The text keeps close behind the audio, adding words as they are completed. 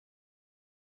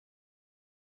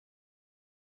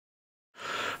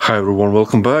Hi everyone,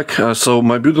 welcome back. So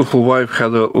my beautiful wife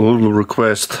had a little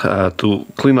request to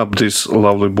clean up this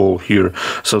lovely bowl here.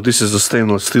 So this is a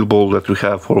stainless steel bowl that we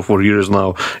have for years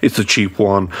now. It's a cheap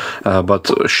one, but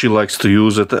she likes to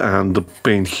use it, and the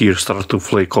paint here started to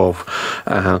flake off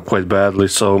quite badly.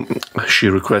 So she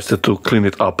requested to clean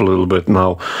it up a little bit.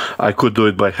 Now I could do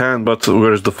it by hand, but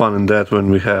where's the fun in that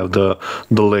when we have the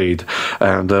lathe?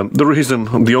 And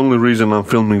the only reason I'm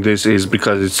filming this is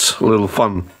because it's a little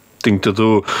fun thing to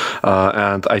do,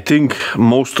 and I think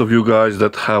most of you guys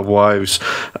that have wives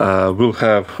will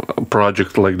have a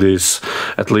project like this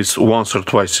at least once or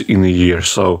twice in a year,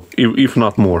 so if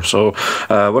not more. So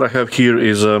what I have here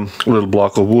is a little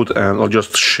block of wood, and I'll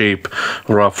just shape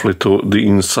roughly to the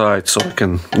inside so I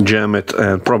can jam it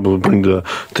and probably bring the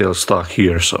tailstock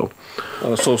here. So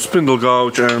spindle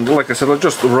gouge, and like I said, I'll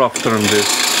just rough turn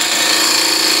this.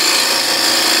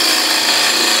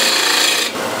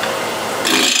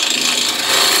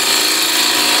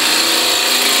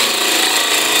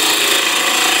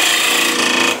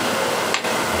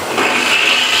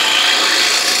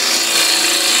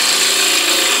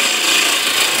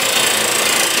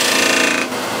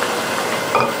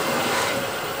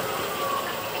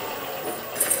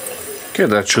 Okay,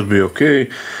 that should be okay,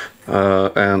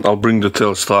 and I'll bring the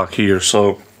tailstock here.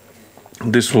 So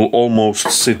this will almost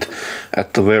sit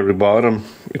at the very bottom.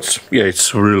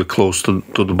 It's really close to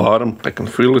the bottom. I can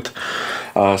feel it.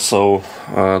 So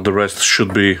the rest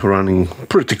should be running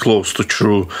pretty close to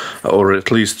true, or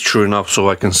at least true enough so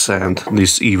I can sand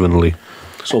this evenly.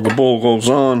 So the bowl goes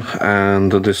on,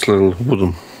 and this little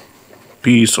wooden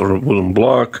piece or wooden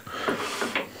block,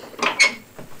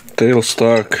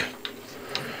 tailstock,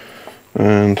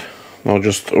 and I'll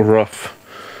just rough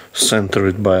center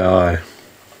it by eye.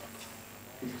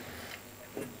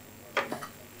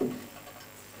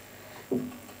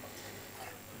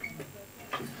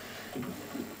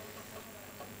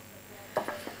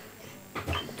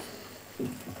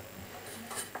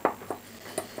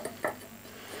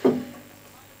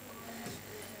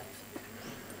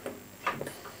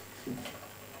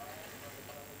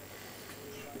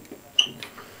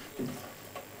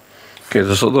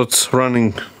 Okay, so that's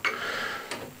running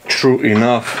true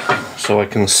enough so I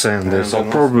can sand this.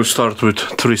 I'll probably start with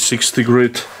 360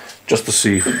 grit just to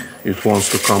see if it wants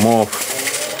to come off.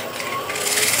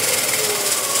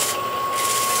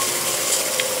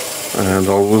 And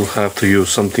I will have to use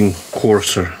something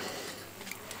coarser.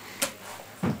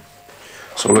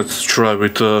 So let's try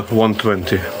with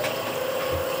 120.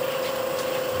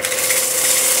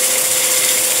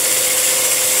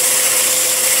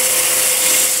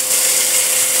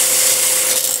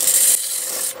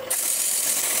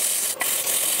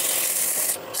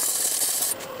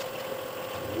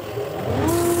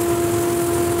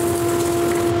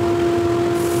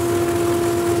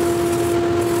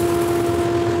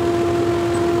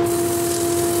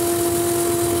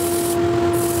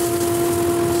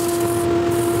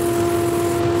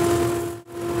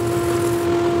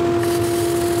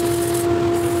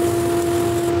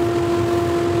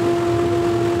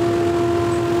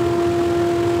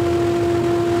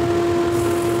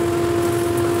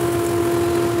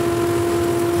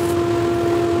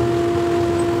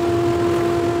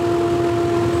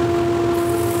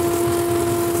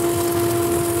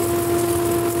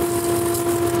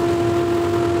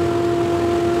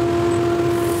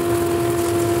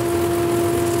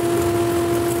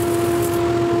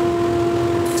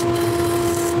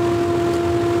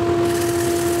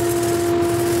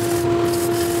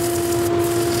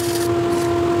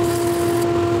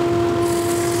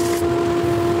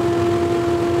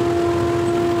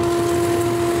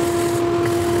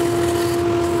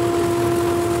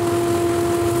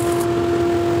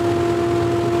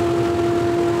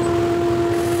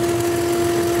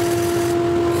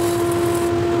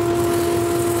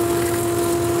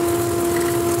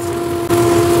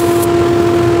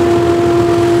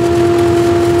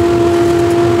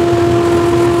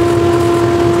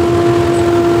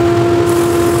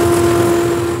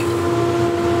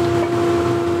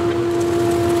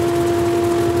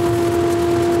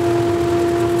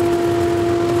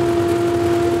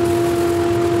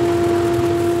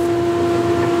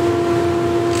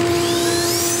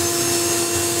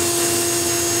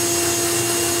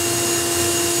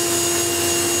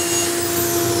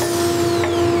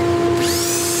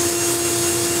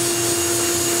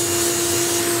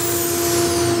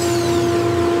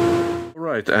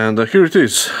 And here it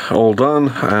is, all done,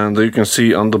 and you can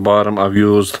see on the bottom I've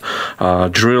used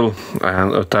drill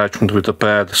and attachment with a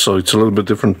pad, so it's a little bit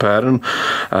different pattern,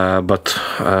 but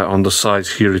on the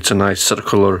sides here it's a nice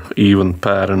circular even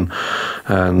pattern,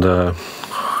 and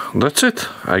that's it.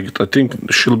 I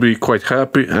think she'll be quite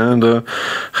happy, and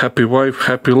happy wife,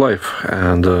 happy life.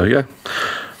 And yeah,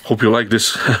 hope you like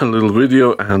this little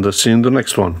video, and see you in the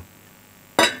next one.